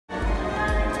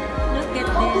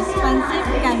pancit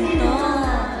canton.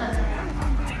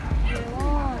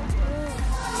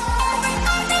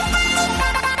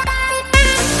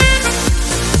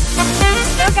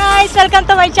 So guys, welcome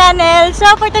to my channel.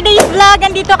 So for today's vlog,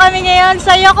 andito kami ngayon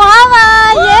sa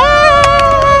Yokohama.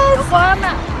 Yes!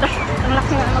 Yokohama. Ang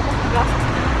laki ng ano ko.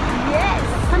 Yes!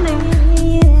 Ano yun?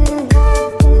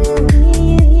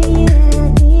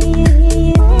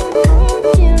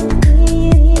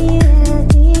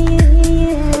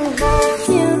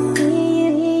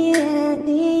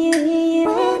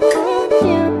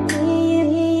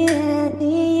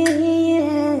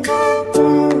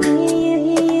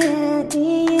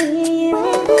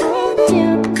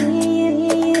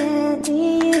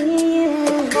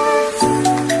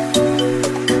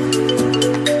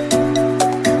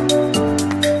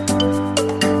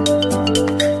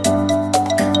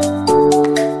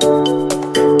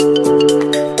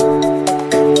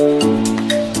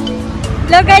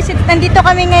 Hello guys, nandito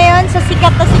kami ngayon sa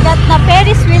sikat na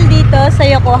Ferris wheel dito sa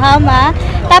Yokohama.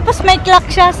 Tapos may clock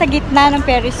siya sa gitna ng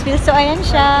Ferris wheel. So ayan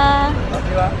siya.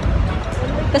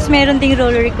 Tapos meron ding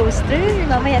roller coaster.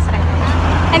 Mamaya sa kanya.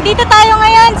 Nandito tayo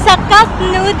ngayon sa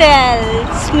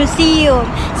Noodles Museum.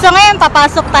 So ngayon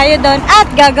papasok tayo doon at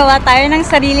gagawa tayo ng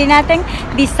sarili nating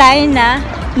design na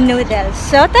noodles.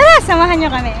 So tara, samahan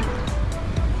nyo kami.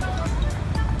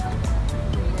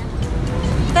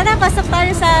 Tara, pasok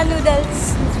tayo sa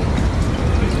Noodles.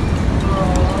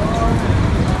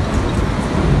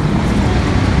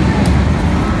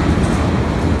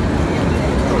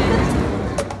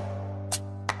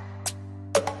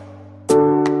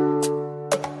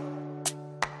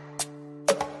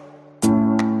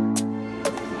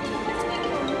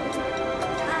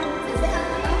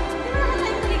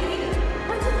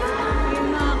 Yung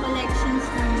mga collections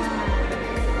ng mga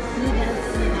noodles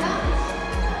nila.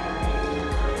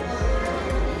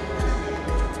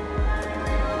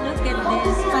 Look at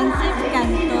this, pancit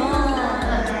canton.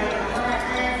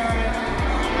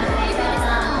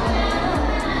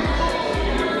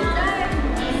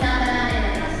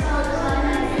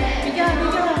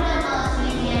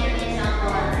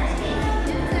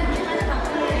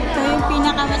 Ito yung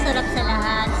pinakamasarap sa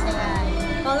lahat.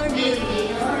 Color blue.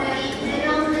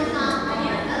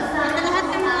 Ito lahat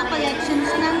ng mga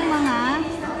collections ng mga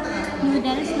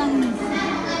noodles ng miso.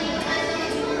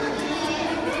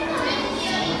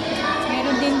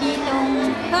 Meron din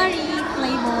ditong curry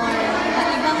flavor, at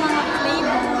ibang mga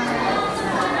flavor.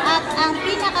 At ang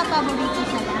pinaka-paborito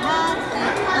sa lahat,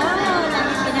 ito,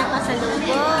 lagi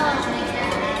pinapasalubong.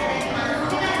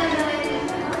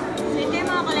 So ito yung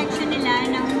mga collection nila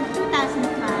ng 2005.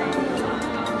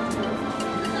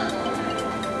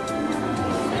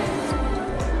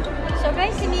 So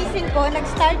guys, sinisin ko,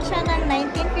 nag-start siya ng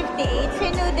 1958. So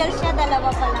yung noodles siya, dalawa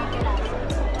pa lang piraso.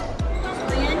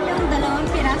 So yan yung dalawang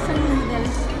pirasong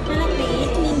noodles na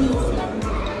nag-create ni Nisin.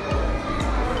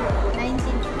 19.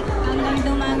 Hanggang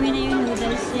dumami na yung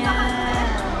noodles niya.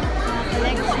 Mga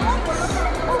collections.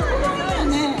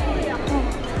 Dumami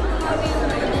yung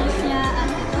noodles niya. At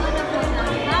ito na po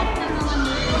lahat ng mga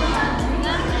noodles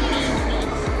na created.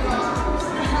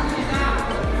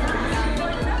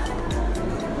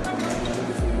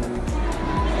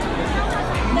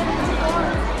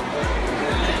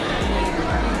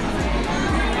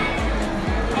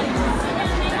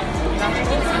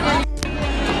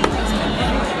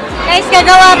 Guys,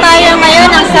 gagawa tayo ngayon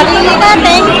ng sarili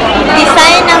nating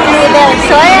design ng noodles.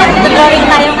 So ayan, drawing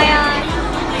tayo ngayon.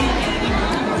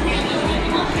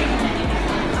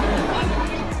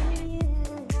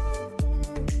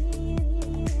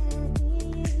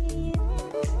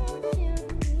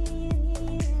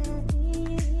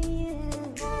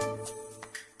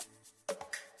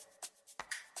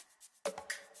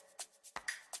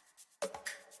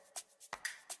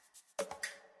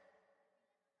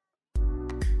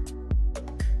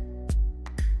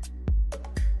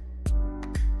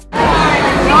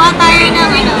 Gawa tayo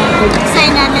ng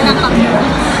design natin ng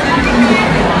cupcakes.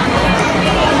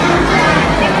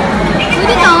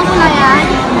 Pwede ito ako na yan.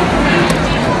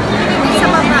 Sa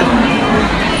baba.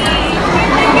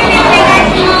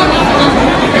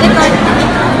 Record.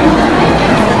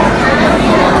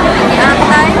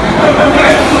 After.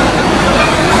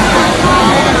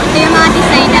 Ito yung mga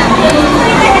design natin.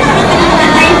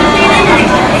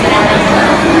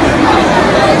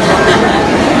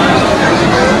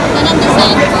 Ganang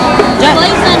design ko.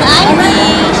 Boys and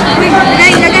Irish.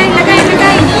 Lagay.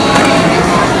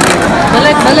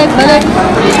 Balik.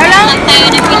 Lang tayo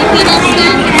ng Pilipinas na.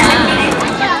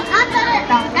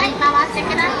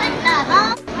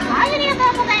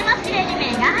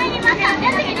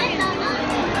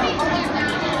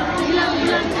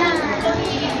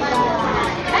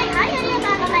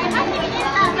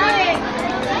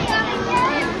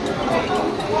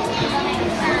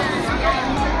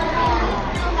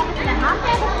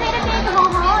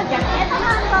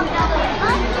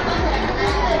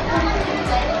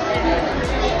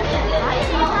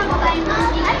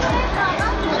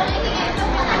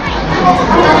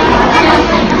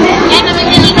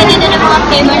 mga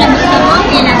flavor na gusto mo,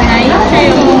 ilagay.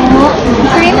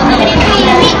 Cream.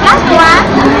 Last one.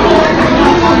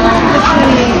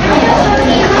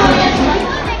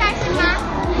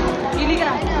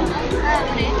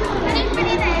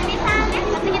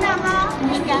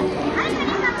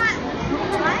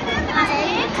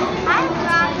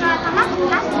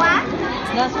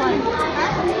 Last one.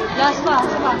 Last one.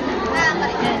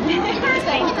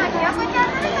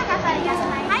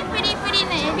はい、プリプリ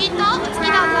のエビと次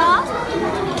どうぞ。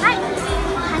はい、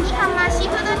カニカマシー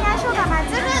フードに相性が抜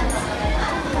群。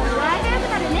ワイルド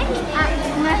タルね。あ、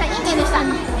ごめんなさい、いいねでした。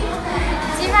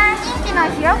一番人気の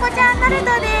ひよこちゃんタルト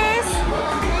です。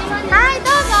はい、ど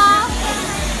うぞ。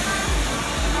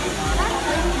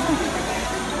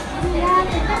いやー、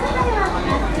絶対食べるわ。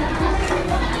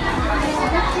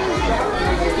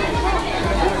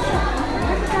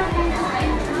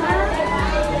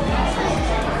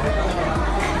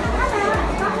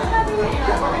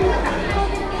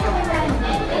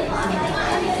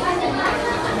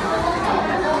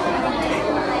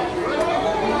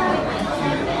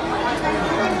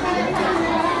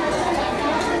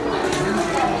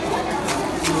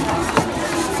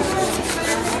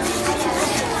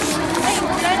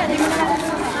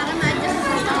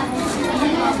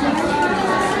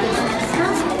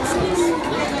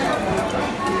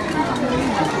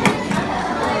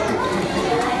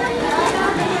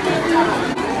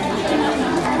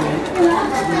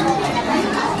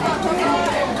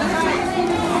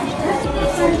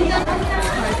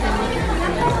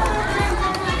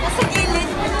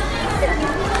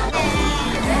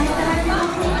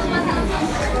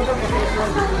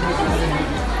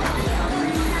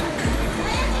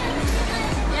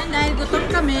Dahil gutom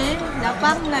kami,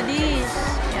 lapang na dish.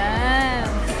 Yan.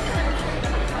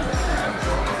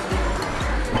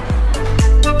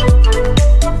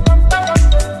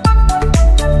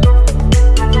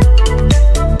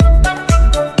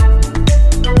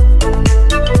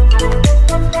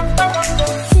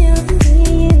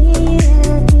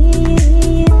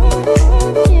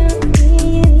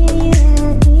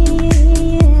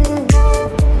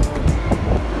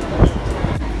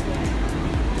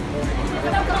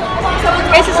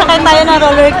 Sasakay tayo ng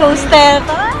roller coaster.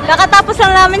 Nakatapos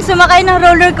lang namin sumakay ng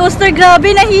roller coaster.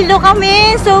 Grabe, nahilo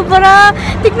kami. Sobra.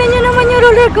 Tignan nyo naman yung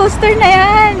roller coaster na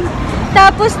yan.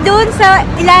 Tapos dun sa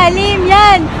ilalim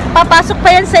yan. Papasok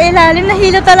pa yan sa ilalim.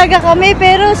 Nahilo talaga kami.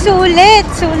 Pero sulit.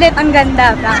 Sulit. Ang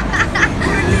ganda ba?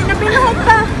 Napinuhot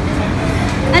pa.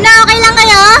 Ano, okay lang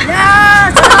kayo?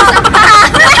 Yes!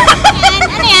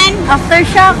 Ano yan?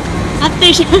 Aftershock.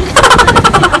 Aftershock.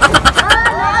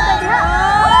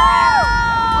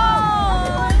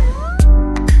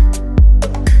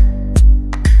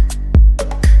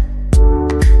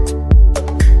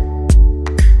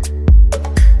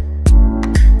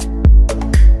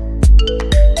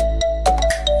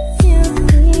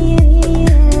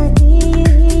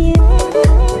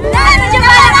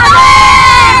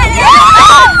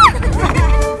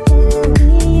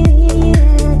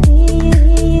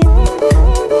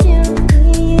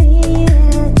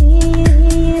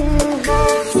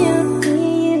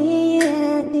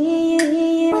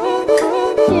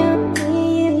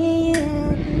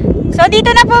 So,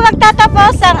 dito na po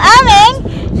magtatapos ang aming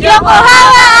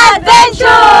Yokohama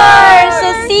Adventure! So,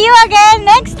 see you again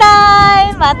next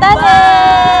time! Matane!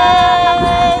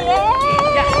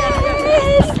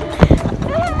 Yes!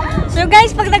 So, guys,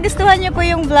 pag nagustuhan niyo po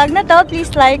yung vlog na to,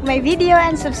 please like my video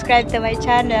and subscribe to my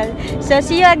channel. So,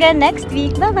 see you again next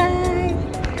week. Bye-bye!